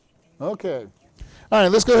Okay. All right,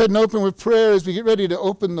 let's go ahead and open with prayer as we get ready to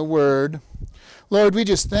open the Word. Lord, we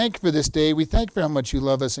just thank you for this day. We thank you for how much you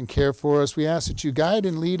love us and care for us. We ask that you guide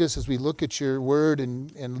and lead us as we look at your Word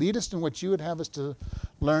and lead us in what you would have us to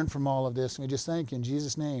learn from all of this. And we just thank you in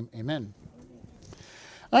Jesus' name. Amen.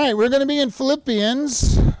 All right, we're going to be in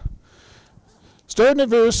Philippians, starting at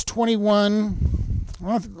verse 21.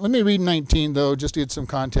 Let me read 19, though, just to get some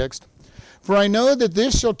context. For I know that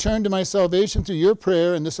this shall turn to my salvation through your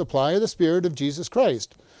prayer and the supply of the Spirit of Jesus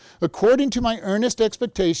Christ, according to my earnest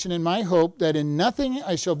expectation and my hope that in nothing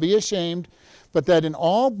I shall be ashamed, but that in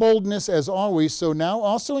all boldness as always, so now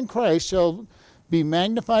also in Christ shall be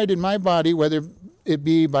magnified in my body, whether it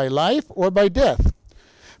be by life or by death.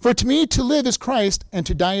 For to me to live is Christ, and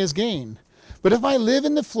to die is gain. But if I live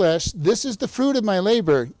in the flesh, this is the fruit of my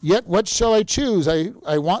labor. Yet what shall I choose?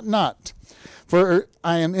 I want not. For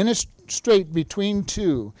I am in a strait between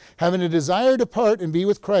two, having a desire to depart and be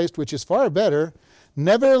with Christ, which is far better.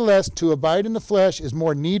 Nevertheless, to abide in the flesh is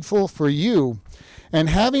more needful for you. And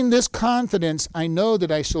having this confidence, I know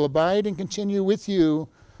that I shall abide and continue with you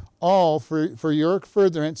all for your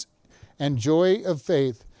furtherance and joy of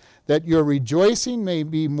faith, that your rejoicing may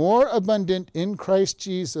be more abundant in Christ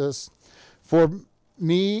Jesus for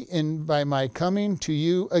me and by my coming to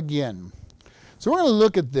you again. So we're going to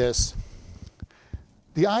look at this.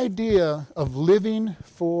 The idea of living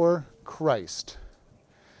for Christ.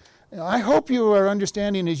 I hope you are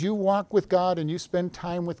understanding as you walk with God and you spend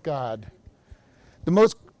time with God, the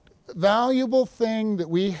most valuable thing that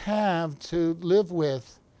we have to live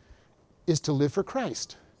with is to live for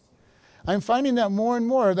Christ. I'm finding that more and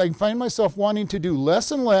more. I find myself wanting to do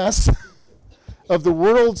less and less of the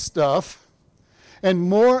world stuff and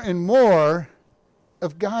more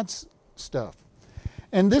of God's stuff.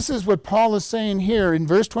 And this is what Paul is saying here in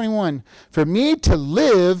verse 21. For me to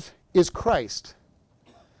live is Christ,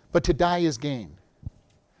 but to die is gain.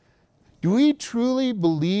 Do we truly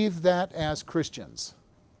believe that as Christians?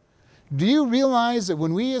 Do you realize that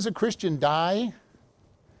when we as a Christian die,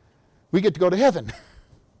 we get to go to heaven?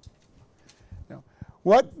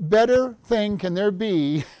 What better thing can there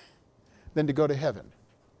be than to go to heaven?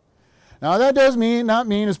 Now that does not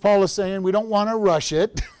mean, as Paul is saying, we don't want to rush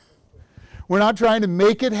it. We're not trying to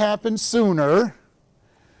make it happen sooner.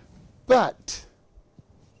 But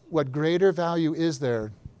what greater value is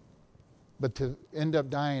there but to end up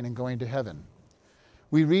dying and going to heaven?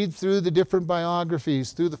 We read through the different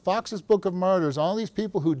biographies, through the Fox's Book of Martyrs, all these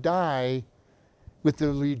people who die with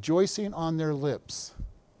the rejoicing on their lips.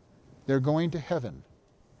 They're going to heaven.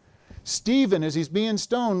 Stephen, as he's being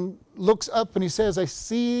stoned, looks up and he says, I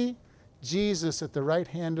see Jesus at the right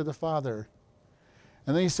hand of the Father.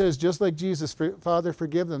 And then he says, just like Jesus, Father,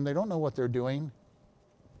 forgive them. They don't know what they're doing.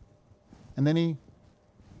 And then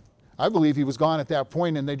I believe he was gone at that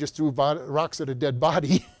point and they just threw rocks at a dead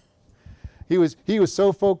body. He was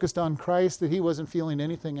so focused on Christ that he wasn't feeling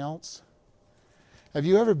anything else. Have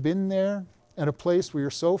you ever been there at a place where you're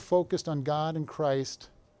so focused on God and Christ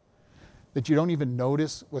that you don't even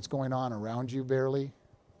notice what's going on around you barely?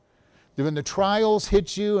 That when the trials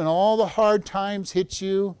hit you and all the hard times hit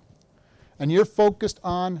you, and you're focused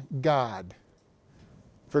on God.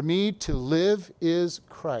 For me to live is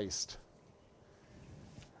Christ.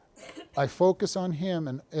 I focus on Him,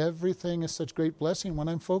 and everything is such great blessing when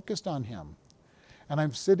I'm focused on Him. And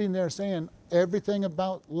I'm sitting there saying, everything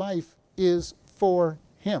about life is for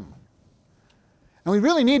Him. And we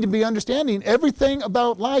really need to be understanding everything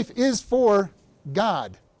about life is for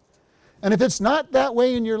God. And if it's not that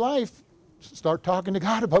way in your life, start talking to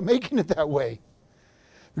God about making it that way.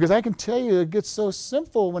 Because I can tell you it gets so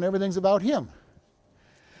simple when everything's about Him.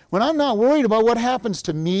 When I'm not worried about what happens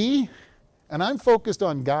to me and I'm focused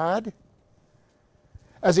on God,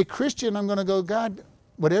 as a Christian I'm going to go, God,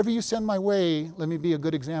 whatever you send my way, let me be a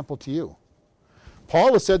good example to you.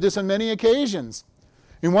 Paul has said this on many occasions.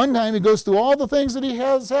 In one time he goes through all the things that he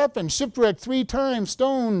has happened. Shipwrecked 3 times,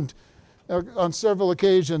 stoned on several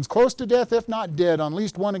occasions, close to death if not dead on at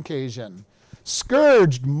least one occasion,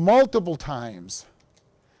 scourged multiple times.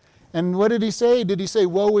 And what did he say? Did he say,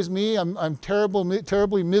 woe is me, I'm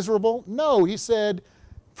terribly miserable? No, he said,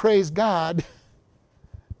 praise God,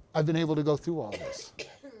 I've been able to go through all this.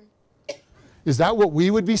 Is that what we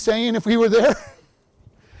would be saying if we were there?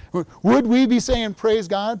 Would we be saying, praise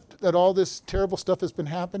God, that all this terrible stuff has been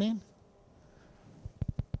happening?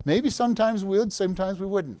 Maybe sometimes we would, sometimes we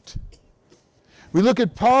wouldn't. We look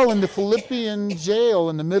at Paul in the Philippian jail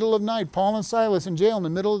in the middle of the night. Paul and Silas in jail in the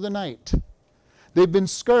middle of the night. They've been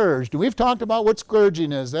scourged. We've talked about what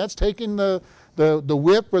scourging is. That's taking the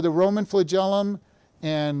whip or the Roman flagellum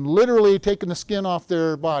and literally taking the skin off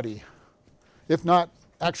their body, if not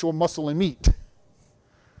actual muscle and meat.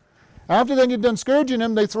 After they get done scourging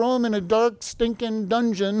him, they throw him in a dark, stinking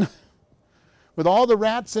dungeon with all the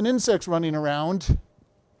rats and insects running around.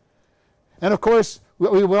 And of course,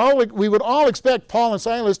 we would all expect Paul and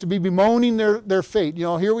Silas to be bemoaning their fate. You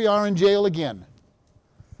know, here we are in jail again.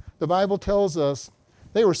 The Bible tells us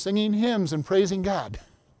they were singing hymns and praising God.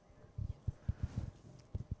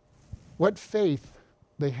 What faith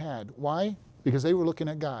they had. Why? Because they were looking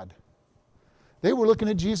at God. They were looking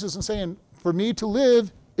at Jesus and saying, for me to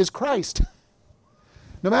live is Christ.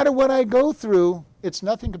 No matter what I go through, it's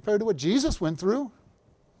nothing compared to what Jesus went through.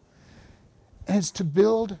 And it's to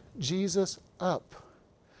build Jesus up.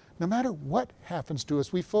 No matter what happens to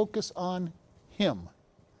us, we focus on him.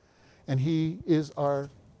 And he is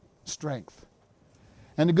our strength.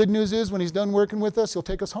 And the good news is when he's done working with us, he'll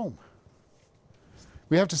take us home.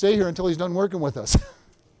 We have to stay here until he's done working with us.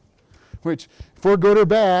 Which, for good or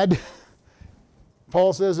bad,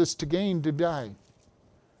 Paul says it's to gain to die.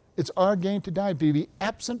 It's our gain to die. To be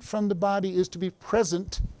absent from the body is to be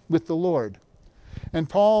present with the Lord. And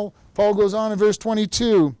Paul goes on in verse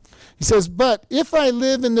 22. He says, but if I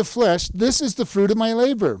live in the flesh, this is the fruit of my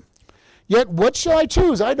labor. Yet what shall I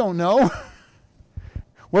choose? I don't know.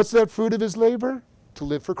 What's that fruit of his labor? To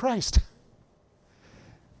live for Christ.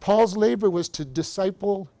 Paul's labor was to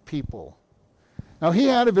disciple people. Now, he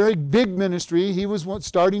had a very big ministry. He was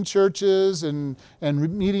starting churches and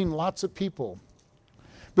meeting lots of people.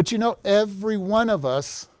 But you know, every one of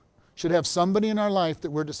us should have somebody in our life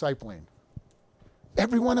that we're discipling.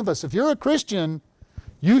 Every one of us. If you're a Christian,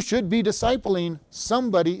 you should be discipling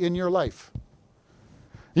somebody in your life.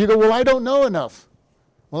 You go, well, I don't know enough.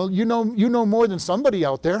 Well, you know more than somebody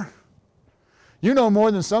out there. You know more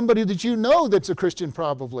than somebody that you know that's a Christian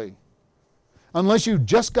probably. Unless you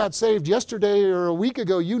just got saved yesterday or a week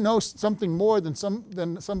ago, you know something more than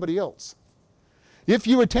somebody else. If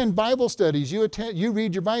you attend Bible studies, you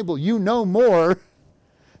read your Bible, you know more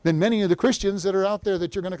than many of the Christians that are out there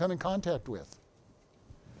that you're going to come in contact with.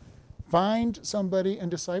 Find somebody and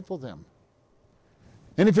disciple them.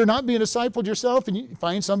 And if you're not being discipled yourself, and you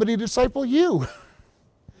find somebody to disciple you.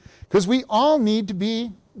 Because we all need to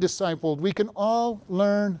be discipled. We can all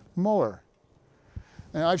learn more.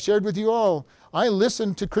 And I've shared with you all, I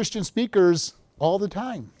listen to Christian speakers all the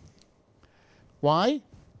time. Why?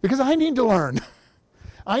 Because I need to learn.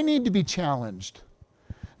 I need to be challenged.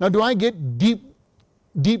 Now, do I get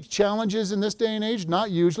deep challenges in this day and age?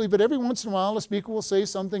 Not usually, but every once in a while a speaker will say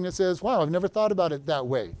something that says, wow, I've never thought about it that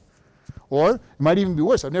way. Or it might even be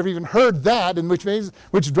worse, I've never even heard that, and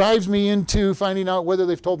which drives me into finding out whether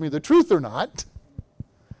they've told me the truth or not.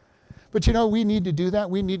 But you know, we need to do that.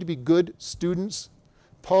 We need to be good students.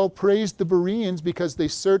 Paul praised the Bereans because they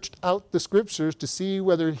searched out the scriptures to see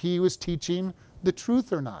whether he was teaching the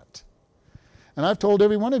truth or not. And I've told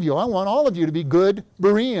every one of you, I want all of you to be good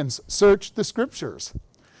Bereans. Search the scriptures.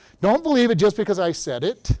 Don't believe it just because I said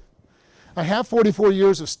it. I have 44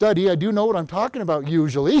 years of study. I do know what I'm talking about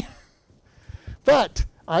usually. But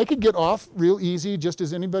I could get off real easy just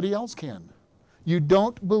as anybody else can. You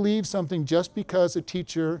don't believe something just because a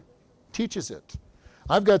teacher teaches it.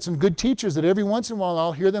 I've got some good teachers that every once in a while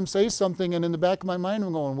I'll hear them say something, and in the back of my mind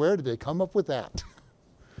I'm going, where did they come up with that?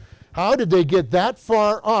 How did they get that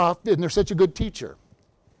far off and they're such a good teacher?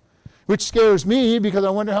 Which scares me because I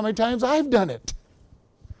wonder how many times I've done it.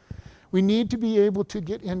 We need to be able to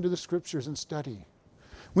get into the scriptures and study.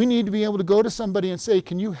 We need to be able to go to somebody and say,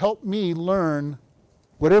 can you help me learn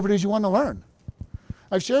whatever it is you want to learn?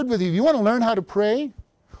 I've shared with you, if you want to learn how to pray,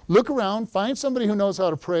 look around, find somebody who knows how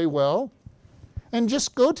to pray well, and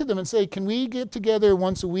just go to them and say, can we get together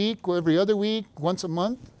once a week, or every other week, once a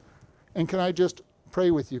month, and can I just pray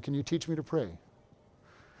with you? Can you teach me to pray?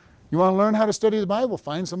 You want to learn how to study the Bible?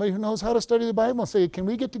 Find somebody who knows how to study the Bible and say, can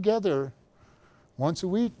we get together once a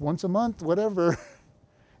week, once a month, whatever,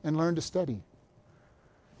 and learn to study?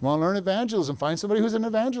 You want to learn evangelism? Find somebody who's an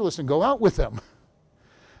evangelist and go out with them.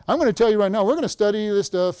 I'm going to tell you right now, we're going to study this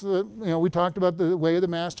stuff. We talked about the way of the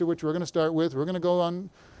master, which we're going to start with. We're going to go on.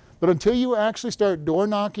 But until you actually start door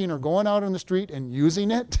knocking or going out on the street and using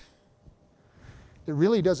it, it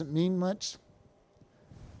really doesn't mean much.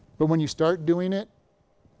 But when you start doing it,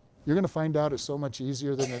 you're going to find out it's so much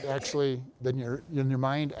easier than your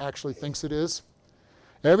mind actually thinks it is.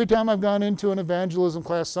 Every time I've gone into an evangelism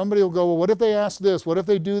class, somebody will go, well, what if they ask this? What if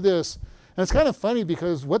they do this? And it's kind of funny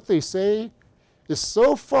because what they say is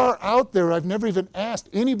so far out there, I've never even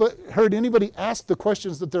heard anybody ask the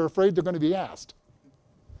questions that they're afraid they're going to be asked.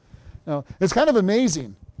 Now, it's kind of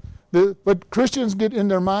amazing. What Christians get in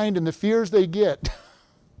their mind and the fears they get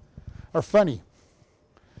are funny.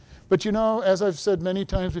 But you know, as I've said many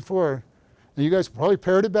times before, And you guys probably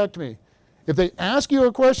parroted back to me. If they ask you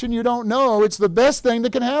a question you don't know, it's the best thing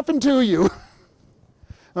that can happen to you.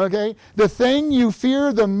 Okay? The thing you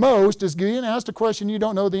fear the most is getting asked a question you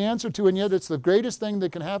don't know the answer to, and yet it's the greatest thing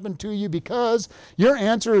that can happen to you because your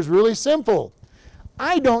answer is really simple.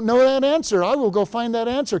 I don't know that answer. I will go find that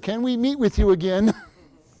answer. Can we meet with you again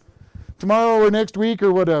tomorrow or next week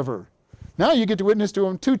or whatever? Now you get to witness to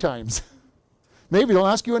them 2 times. Maybe they'll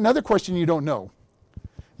ask you another question you don't know.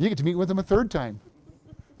 You get to meet with them a 3rd time.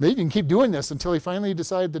 Maybe you can keep doing this until they finally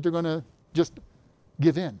decide that they're going to just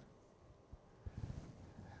give in.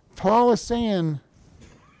 Paul is saying,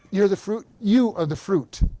 you're the fruit. You are the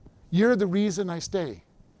fruit. You're the reason I stay.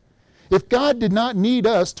 If God did not need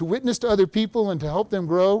us to witness to other people and to help them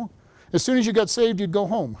grow, as soon as you got saved, you'd go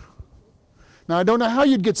home. Now, I don't know how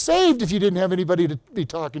you'd get saved if you didn't have anybody to be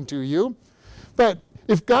talking to you. But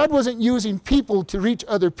if God wasn't using people to reach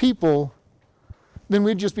other people, then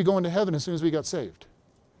we'd just be going to heaven as soon as we got saved.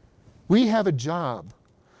 We have a job.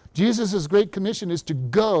 Jesus' great commission is to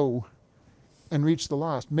go and reach the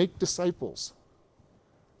lost, make disciples.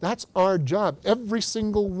 That's our job. Every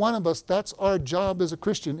single one of us, that's our job as a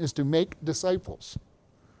Christian, is to make disciples.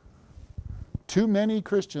 Too many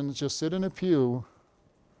Christians just sit in a pew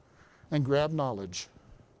and grab knowledge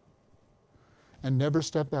and never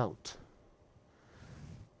step out.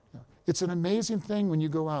 It's an amazing thing when you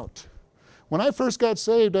go out. When I first got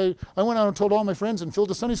saved, I went out and told all my friends and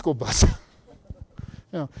filled a Sunday school bus.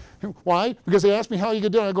 Why? Because they asked me how you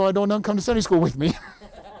could do it. I go, I don't know, come to Sunday school with me.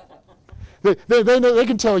 They know, they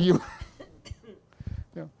can tell you.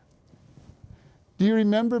 Do you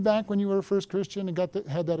remember back when you were a first Christian and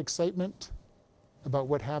had that excitement about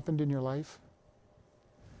what happened in your life?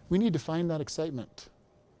 We need to find that excitement.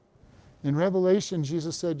 In Revelation,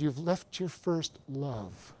 Jesus said, you've left your first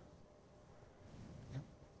love.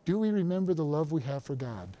 Do we remember the love we have for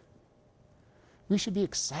God? We should be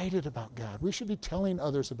excited about God. We should be telling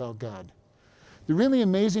others about God. The really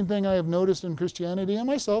amazing thing I have noticed in Christianity, and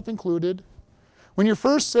myself included, when you're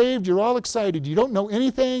first saved, you're all excited. You don't know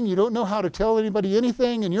anything. You don't know how to tell anybody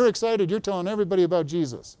anything, and you're excited. You're telling everybody about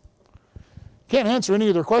Jesus. Can't answer any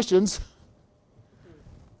of their questions.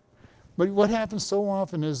 But what happens so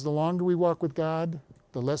often is the longer we walk with God,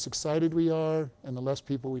 the less excited we are, and the less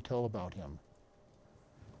people we tell about Him.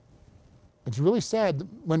 It's really sad.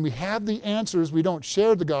 When we have the answers, we don't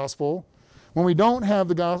share the gospel. When we don't have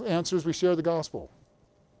the answers, we share the gospel.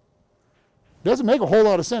 It doesn't make a whole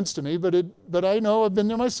lot of sense to me, but I know I've been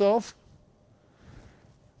there myself.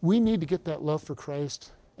 We need to get that love for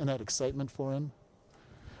Christ and that excitement for Him.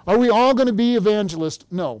 Are we all going to be evangelists?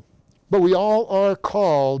 No. But we all are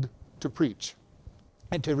called to preach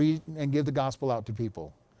and to read and give the gospel out to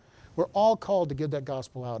people. We're all called to give that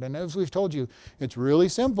gospel out. And as we've told you, it's really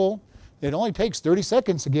simple. It only takes 30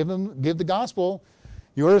 seconds to give the gospel.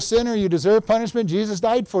 You're a sinner. You deserve punishment. Jesus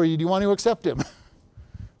died for you. Do you want to accept Him?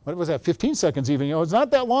 What was that? 15 seconds even. It's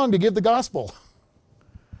not that long to give the gospel.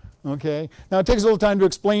 Okay? Now, it takes a little time to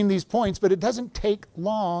explain these points, but it doesn't take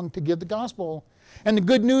long to give the gospel. And the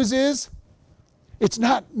good news is, it's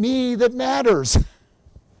not me that matters.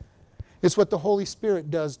 It's what the Holy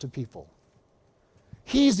Spirit does to people.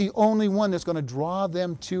 He's the only one that's going to draw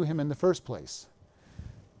them to Him in the first place.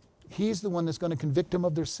 He's the one that's going to convict them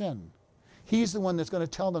of their sin. He's the one that's going to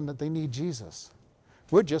tell them that they need Jesus.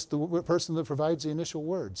 We're just the person that provides the initial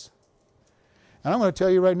words. And I'm going to tell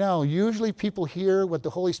you right now, usually people hear what the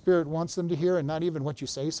Holy Spirit wants them to hear and not even what you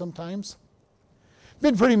say sometimes. It's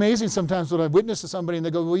been pretty amazing sometimes when I've witnessed to somebody and they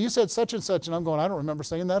go, well, you said such and such, and I'm going, I don't remember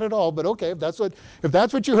saying that at all, but okay, if that's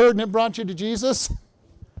what you heard and it brought you to Jesus,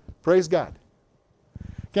 praise God.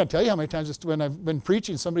 Can't tell you how many times when I've been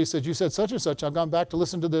preaching, somebody said, you said such and such. I've gone back to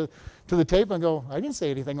listen to the tape and go, I didn't say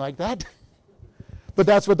anything like that. But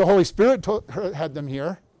that's what the Holy Spirit had them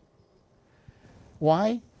hear.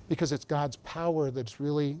 Why? Because it's God's power that's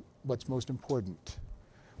really what's most important.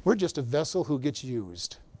 We're just a vessel who gets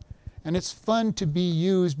used. And it's fun to be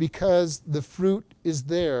used because the fruit is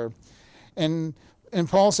there. And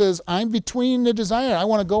Paul says, I'm between the desire. I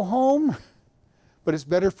want to go home, but it's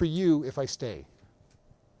better for you if I stay.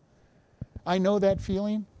 I know that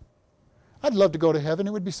feeling. I'd love to go to heaven.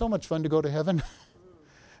 It would be so much fun to go to heaven.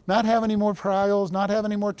 Not have any more trials, not have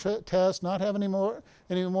any more tests, not have any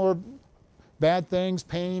more bad things,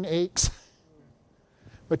 pain, aches.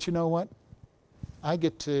 But you know what? I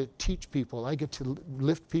get to teach people. I get to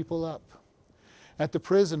lift people up. At the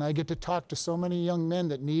prison, I get to talk to so many young men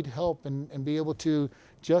that need help and be able to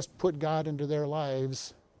just put God into their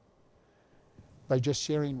lives by just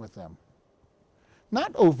sharing with them.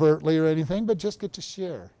 Not overtly or anything, but just get to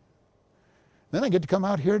share. Then I get to come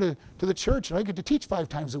out here to the church and I get to teach 5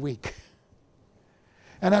 times a week.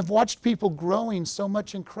 And I've watched people growing so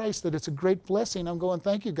much in Christ that it's a great blessing. I'm going,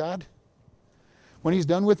 thank you, God. When he's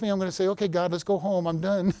done with me, I'm going to say, okay, God, let's go home. I'm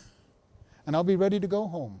done. And I'll be ready to go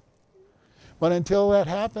home. But until that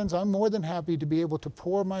happens, I'm more than happy to be able to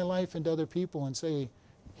pour my life into other people and say,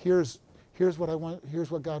 here's what I want,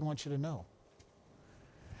 here's what God wants you to know.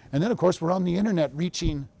 And then, of course, we're on the internet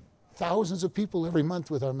reaching thousands of people every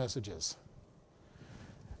month with our messages.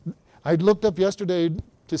 I looked up yesterday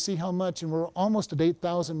to see how much, and we're almost at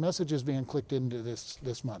 8,000 messages being clicked into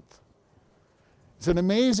this month. It's an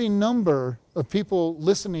amazing number of people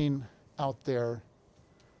listening out there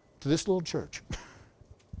to this little church,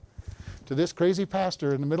 to this crazy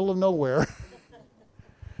pastor in the middle of nowhere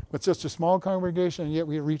with just a small congregation, and yet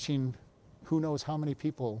we're reaching who knows how many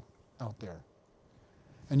people out there.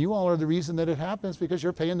 And you all are the reason that it happens, because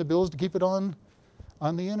you're paying the bills to keep it on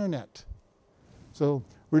the internet. So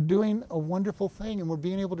we're doing a wonderful thing, and we're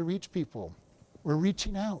being able to reach people. We're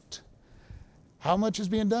reaching out. How much is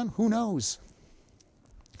being done? Who knows?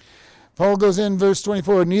 Paul goes in verse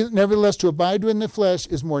 24, nevertheless to abide in the flesh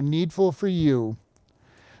is more needful for you.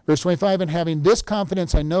 Verse 25, and having this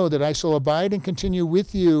confidence I know that I shall abide and continue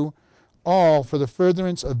with you all for the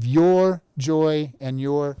furtherance of your joy and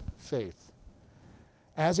your faith.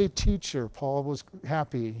 As a teacher, Paul was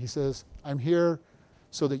happy. He says, I'm here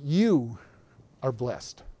so that you are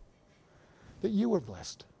blessed. That you are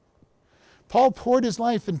blessed. Paul poured his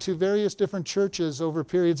life into various different churches over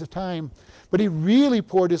periods of time, but he really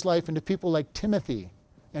poured his life into people like Timothy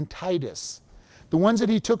and Titus, the ones that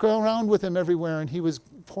he took around with him everywhere, and he was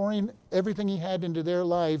pouring everything he had into their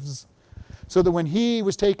lives so that when he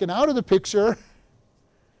was taken out of the picture,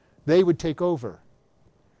 they would take over.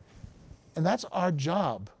 And that's our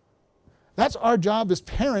job. That's our job as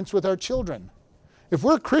parents with our children. If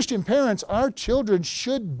we're Christian parents, our children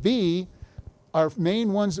should be our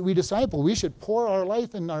main ones that we disciple. We should pour our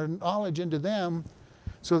life and our knowledge into them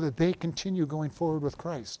so that they continue going forward with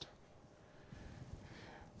Christ.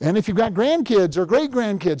 And if you've got grandkids or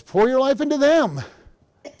great-grandkids, pour your life into them.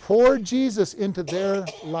 Pour Jesus into their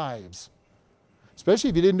lives. Especially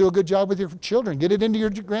if you didn't do a good job with your children. Get it into your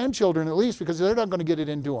grandchildren at least, because they're not going to get it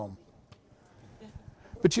into them.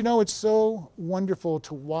 But you know, it's so wonderful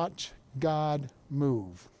to watch God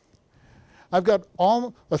move. I've got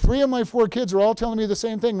three of my four kids are all telling me the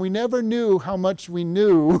same thing. We never knew how much we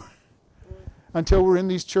knew until we're in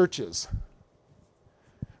these churches,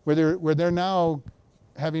 where they're now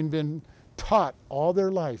having been taught all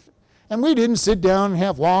their life. And we didn't sit down and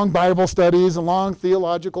have long Bible studies and long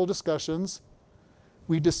theological discussions.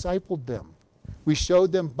 We discipled them. We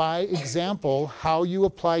showed them by example how you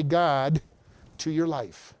apply God to your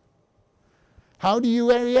life. How do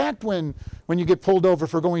you react when you get pulled over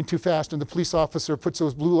for going too fast and the police officer puts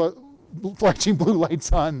those flashing blue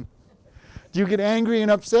lights on? Do you get angry and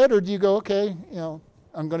upset, or do you go, okay,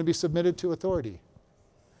 I'm going to be submitted to authority?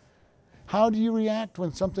 How do you react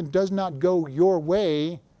when something does not go your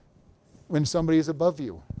way when somebody is above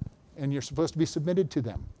you and you're supposed to be submitted to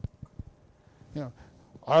them?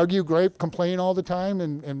 Argue, gripe, complain all the time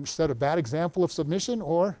and set a bad example of submission,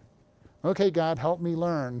 or, okay, God, help me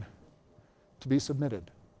learn to be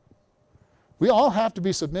submitted. We all have to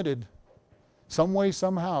be submitted some way,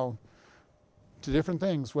 somehow, to different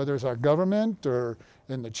things, whether it's our government or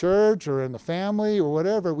in the church or in the family or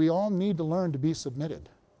whatever. We all need to learn to be submitted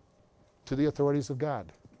to the authorities of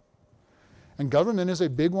God. And government is a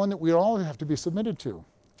big one that we all have to be submitted to,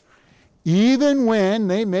 even when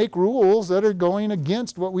they make rules that are going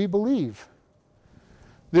against what we believe.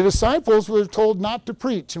 The disciples were told not to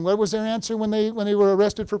preach. And what was their answer when they were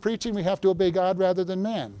arrested for preaching? We have to obey God rather than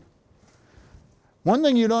man. One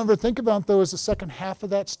thing you don't ever think about, though, is the second half of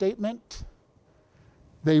that statement.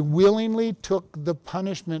 They willingly took the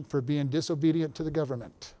punishment for being disobedient to the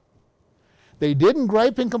government. They didn't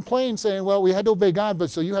gripe and complain saying, well, we had to obey God,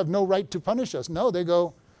 but so you have no right to punish us. No, they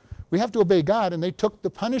go, we have to obey God. And they took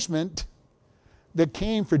the punishment that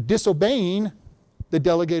came for disobeying the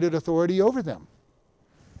delegated authority over them.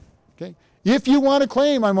 Okay? If you want to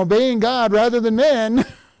claim I'm obeying God rather than men,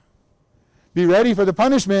 be ready for the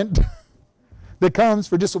punishment that comes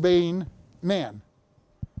for disobeying man.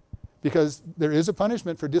 Because there is a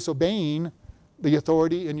punishment for disobeying the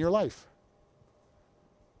authority in your life.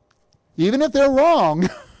 Even if they're wrong,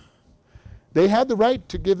 they had the right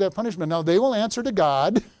to give that punishment. Now, they will answer to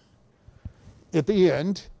God at the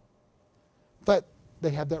end, but they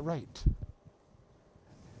have that right.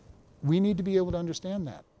 We need to be able to understand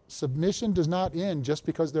that. Submission does not end just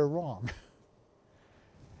because they're wrong.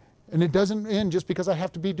 And it doesn't end just because I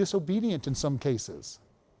have to be disobedient in some cases.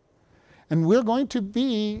 And we're going to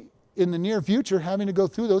be, in the near future, having to go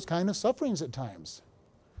through those kind of sufferings at times.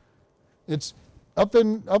 It's up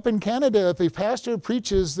in Canada, if a pastor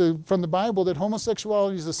preaches from the Bible that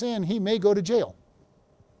homosexuality is a sin, he may go to jail.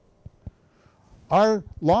 Our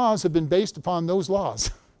laws have been based upon those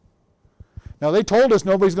laws. Now, they told us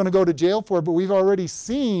nobody's going to go to jail for it, but we've already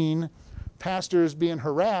seen pastors being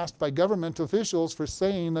harassed by government officials for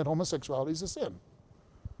saying that homosexuality is a sin.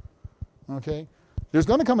 Okay? There's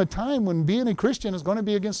going to come a time when being a Christian is going to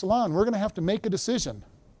be against the law, and we're going to have to make a decision.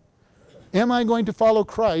 Am I going to follow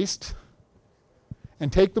Christ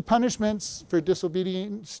and take the punishments for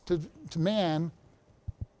disobedience to man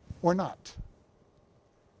or not?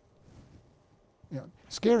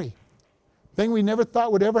 Scary. Thing we never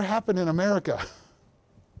thought would ever happen in America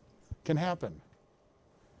can happen.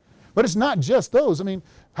 But it's not just those. I mean,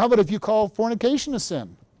 how about if you call fornication a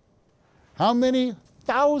sin? How many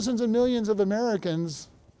thousands and millions of Americans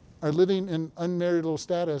are living in unmarital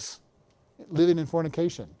status, living in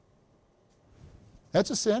fornication? That's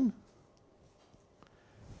a sin.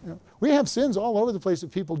 We have sins all over the place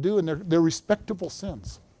that people do, and they're respectable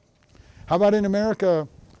sins. How about in America,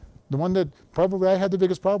 the one that probably I had the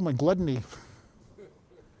biggest problem with, gluttony.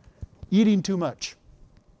 Eating too much.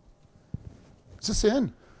 It's a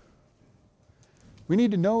sin. We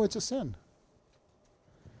need to know it's a sin.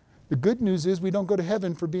 The good news is we don't go to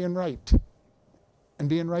heaven for being right and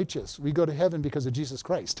being righteous. We go to heaven because of Jesus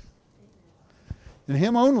Christ. And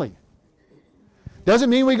Him only. Doesn't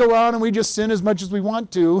mean we go out and we just sin as much as we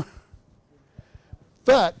want to.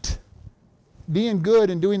 But being good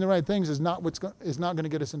and doing the right things is not going to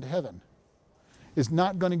get us into heaven. It's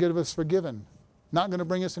not going to get us forgiven. Not going to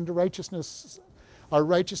bring us into righteousness. Our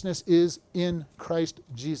righteousness is in Christ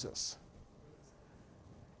Jesus.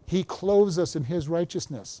 He clothes us in His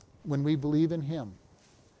righteousness when we believe in Him.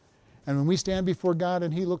 And when we stand before God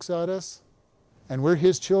and He looks at us and we're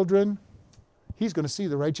His children, He's going to see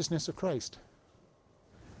the righteousness of Christ.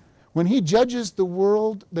 When He judges the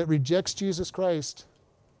world that rejects Jesus Christ,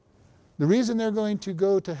 the reason they're going to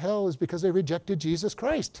go to hell is because they rejected Jesus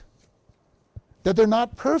Christ. That they're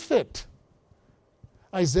not perfect.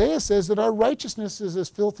 Isaiah says that our righteousness is as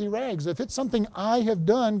filthy rags. If it's something I have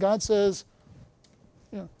done, God says,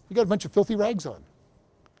 you got a bunch of filthy rags on.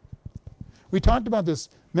 We talked about this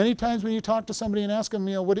many times when you talk to somebody and ask them,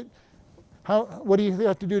 what do you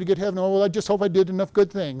have to do to get heaven? Oh, well, I just hope I did enough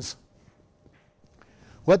good things.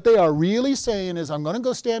 What they are really saying is, I'm going to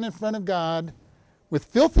go stand in front of God with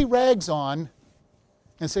filthy rags on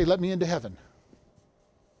and say, let me into heaven.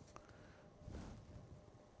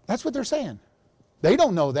 That's what they're saying. They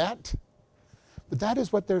don't know that. But that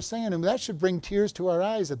is what they're saying, and that should bring tears to our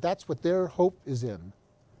eyes that that's what their hope is in.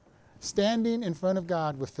 Standing in front of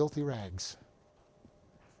God with filthy rags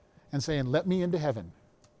and saying, let me into heaven.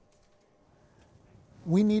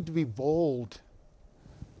 We need to be bold.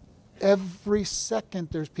 Every second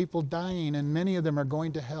there's people dying, and many of them are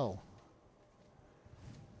going to hell.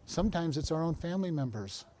 Sometimes it's our own family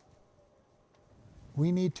members.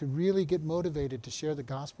 We need to really get motivated to share the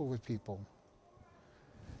gospel with people.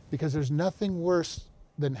 Because there's nothing worse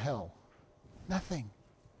than hell. Nothing.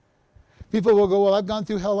 People will go, well, I've gone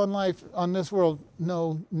through hell on this world.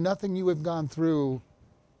 No, nothing you have gone through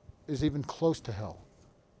is even close to hell.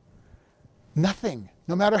 Nothing.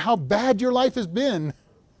 No matter how bad your life has been,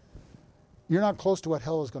 you're not close to what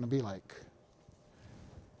hell is going to be like.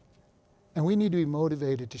 And we need to be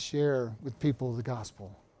motivated to share with people the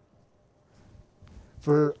gospel.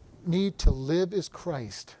 For me to live is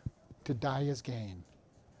Christ, to die is gain.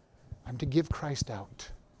 I'm to give Christ out.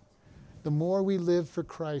 The more we live for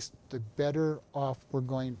Christ, the better off we're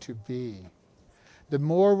going to be. The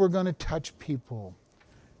more we're going to touch people.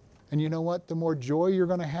 And you know what? The more joy you're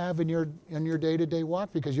going to have in your day-to-day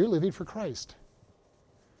walk because you're living for Christ.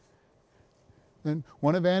 And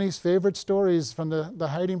one of Annie's favorite stories from the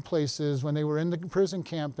hiding places when they were in the prison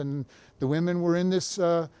camp and the women were in this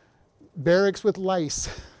barracks with lice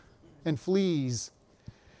and fleas.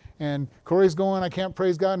 And Corey's going, I can't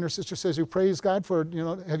praise God. And her sister says, you praise God for,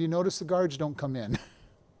 have you noticed the guards don't come in?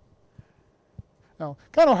 Now,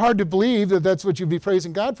 kind of hard to believe that that's what you'd be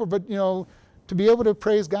praising God for, but, to be able to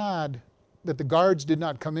praise God that the guards did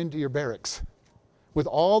not come into your barracks with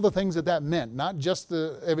all the things that meant, not just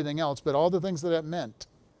everything else, but all the things that meant.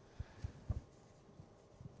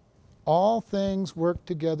 All things work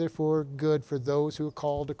together for good for those who are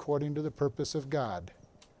called according to the purpose of God.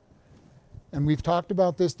 And we've talked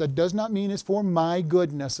about this. That does not mean it's for my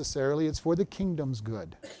good necessarily. It's for the kingdom's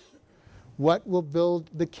good. What will build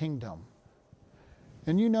the kingdom?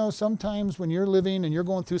 And sometimes when you're living and you're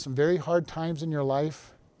going through some very hard times in your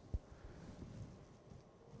life,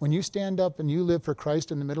 when you stand up and you live for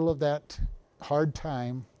Christ in the middle of that hard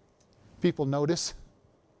time, people notice.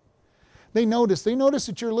 They notice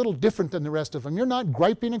that you're a little different than the rest of them. You're not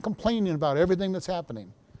griping and complaining about everything that's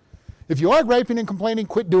happening. If you are griping and complaining,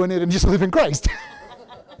 quit doing it and just live in Christ.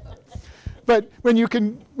 But when you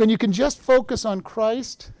can just focus on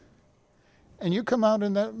Christ, and you come out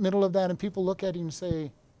in the middle of that and people look at you and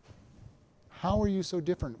say, how are you so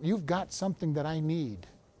different? You've got something that I need.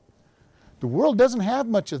 The world doesn't have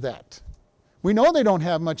much of that. We know they don't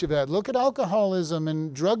have much of that. Look at alcoholism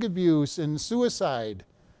and drug abuse and suicide.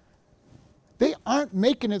 They aren't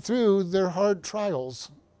making it through their hard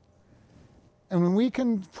trials. And when we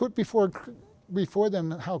can put before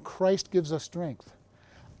them how Christ gives us strength,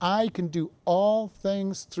 I can do all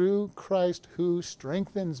things through Christ who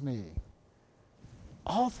strengthens me.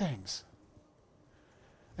 All things.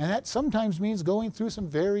 And that sometimes means going through some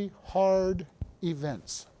very hard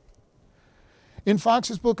events. In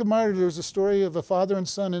Fox's Book of Martyrs, there's a story of a father and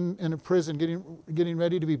son in a prison getting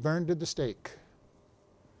ready to be burned at the stake.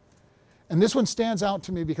 And this one stands out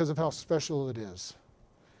to me because of how special it is.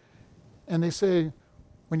 And they say,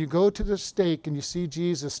 when you go to the stake and you see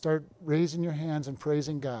Jesus, start raising your hands and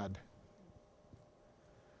praising God.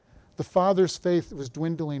 The father's faith was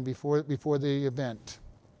dwindling before the event.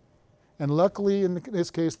 And luckily, in this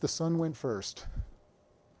case, the son went first.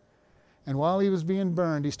 And while he was being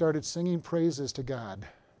burned, he started singing praises to God.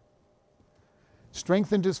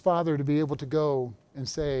 Strengthened his father to be able to go and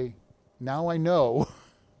say, now I know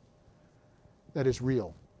that it's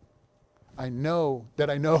real. I know that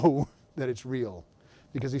it's real,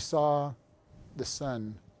 because he saw the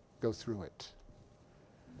son go through it.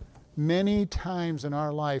 Many times in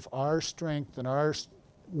our life, our strength and our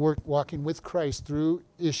work walking with Christ through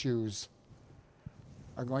issues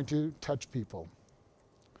are going to touch people.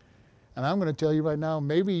 And I'm going to tell you right now,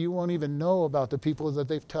 maybe you won't even know about the people that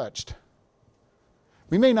they've touched.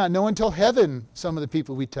 We may not know until heaven some of the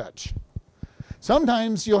people we touch.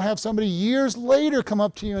 Sometimes you'll have somebody years later come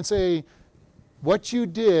up to you and say, what you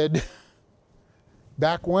did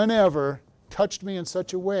back whenever touched me in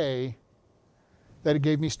such a way that it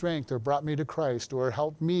gave me strength or brought me to Christ or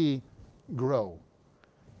helped me grow.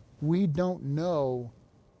 We don't know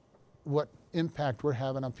what impact we're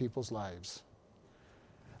having on people's lives.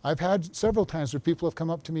 I've had several times where people have come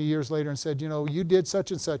up to me years later and said, you did such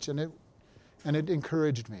and such, and it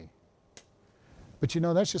encouraged me. But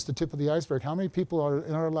that's just the tip of the iceberg. How many people are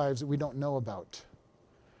in our lives that we don't know about?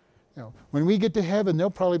 When we get to heaven,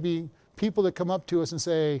 there'll probably be people that come up to us and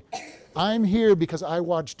say, I'm here because I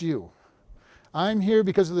watched you. I'm here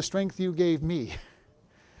because of the strength you gave me.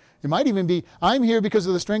 It might even be, I'm here because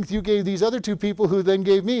of the strength you gave these other two people who then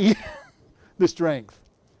gave me the strength.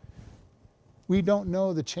 We don't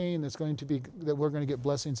know the chain that we're going to get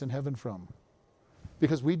blessings in heaven from,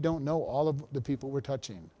 because we don't know all of the people we're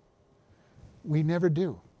touching. We never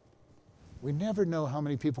do. We never know how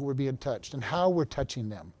many people we're being touched and how we're touching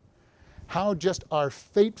them. How just our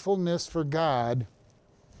faithfulness for God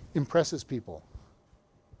impresses people.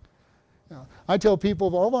 I tell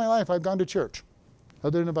people, all my life I've gone to church.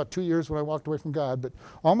 Other than about 2 years when I walked away from God, but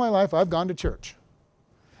all my life I've gone to church.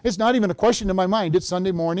 It's not even a question in my mind. It's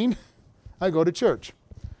Sunday morning, I go to church.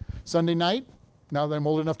 Sunday night, now that I'm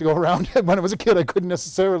old enough to go around, when I was a kid I couldn't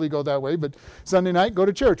necessarily go that way, but Sunday night, go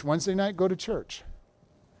to church. Wednesday night, go to church.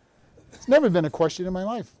 It's never been a question in my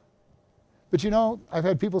life. But I've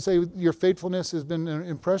had people say, your faithfulness has been an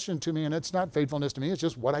impression to me, and it's not faithfulness to me, it's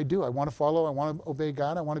just what I do. I want to follow, I want to obey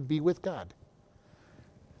God, I want to be with God.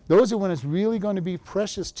 Those are when it's really going to be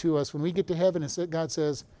precious to us, when we get to heaven and God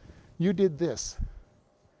says, you did this.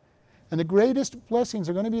 And the greatest blessings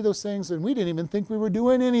are going to be those things that we didn't even think we were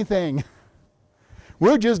doing anything.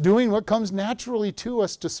 We're just doing what comes naturally to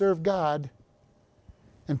us to serve God,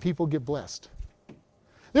 and people get blessed.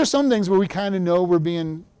 There's some things where we kind of know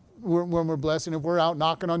when we're blessing. If we're out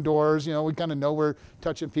knocking on doors, we kind of know we're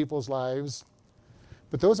touching people's lives.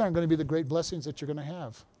 But those aren't going to be the great blessings that you're going to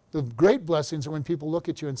have. The great blessings are when people look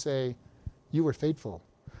at you and say, you were faithful.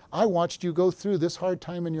 I watched you go through this hard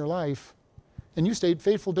time in your life, and you stayed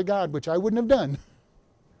faithful to God, which I wouldn't have done.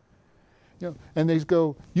 And they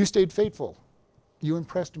go, you stayed faithful. You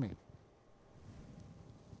impressed me.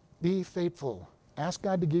 Be faithful. Ask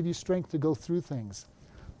God to give you strength to go through things.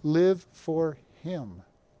 Live for Him.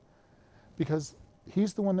 Because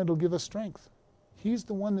He's the one that will give us strength. He's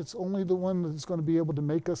the one that's only the one that's going to be able to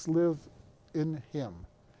make us live in Him.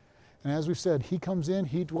 And as we've said, He comes in,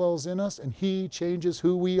 He dwells in us, and He changes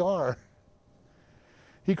who we are.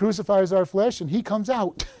 He crucifies our flesh, and He comes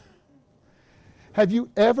out. Have you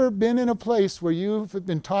ever been in a place where you've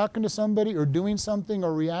been talking to somebody or doing something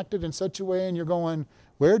or reacted in such a way and you're going,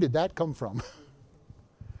 where did that come from?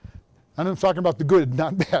 And I'm talking about the good,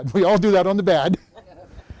 not bad. We all do that on the bad.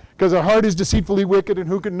 Because our heart is deceitfully wicked, and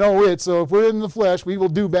who can know it? So if we're in the flesh, we will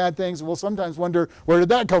do bad things, and we'll sometimes wonder, where did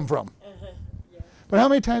that come from? Yeah. But how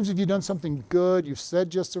many times have you done something good, you've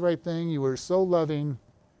said just the right thing, you were so loving, and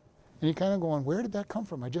you're kind of going, where did that come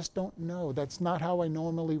from? I just don't know. That's not how I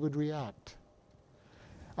normally would react.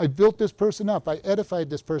 I built this person up. I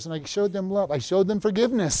edified this person. I showed them love. I showed them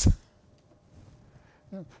forgiveness.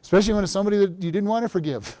 Especially when it's somebody that you didn't want to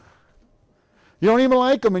forgive. You don't even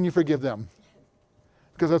like them and you forgive them.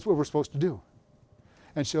 Because that's what we're supposed to do.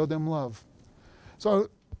 And show them love. So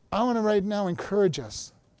I want to right now encourage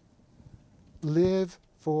us. Live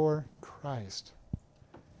for Christ.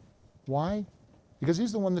 Why? Because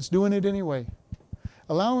he's the one that's doing it anyway.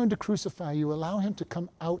 Allow him to crucify you. Allow him to come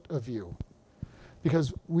out of you.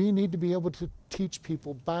 Because we need to be able to teach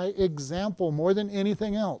people by example more than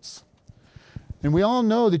anything else. And we all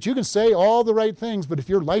know that you can say all the right things, but if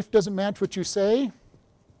your life doesn't match what you say,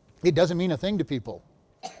 it doesn't mean a thing to people.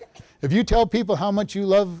 If you tell people how much you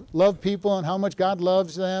love people and how much God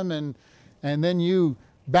loves them, and then you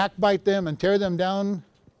backbite them and tear them down,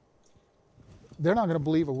 they're not going to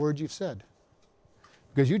believe a word you've said.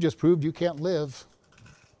 Because you just proved you can't live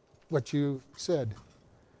what you said.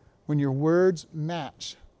 When your words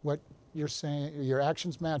match what you're saying, your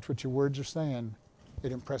actions match what your words are saying,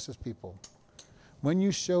 it impresses people. When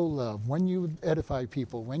you show love, when you edify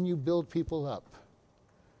people, when you build people up,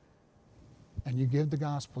 and you give the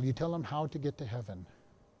gospel, you tell them how to get to heaven.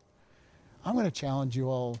 I'm going to challenge you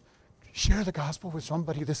all, share the gospel with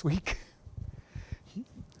somebody this week.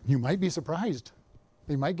 You might be surprised.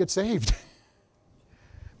 They might get saved.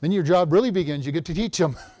 Then your job really begins. You get to teach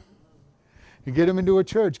them. You get them into a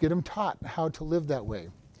church, get them taught how to live that way.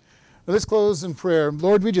 Now, let's close in prayer.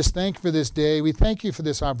 Lord, we just thank you for this day. We thank you for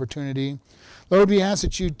this opportunity. Lord, we ask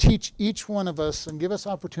that you teach each one of us and give us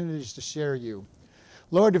opportunities to share you.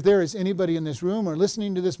 Lord, if there is anybody in this room or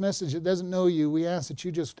listening to this message that doesn't know you, we ask that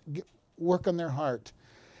you just work on their heart.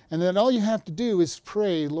 And that all you have to do is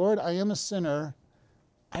pray, Lord, I am a sinner.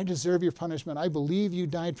 I deserve your punishment. I believe you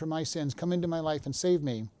died for my sins. Come into my life and save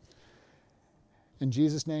me. In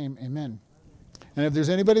Jesus' name, amen. And if there's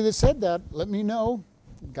anybody that said that, let me know.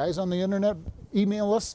 Guys on the internet, email us.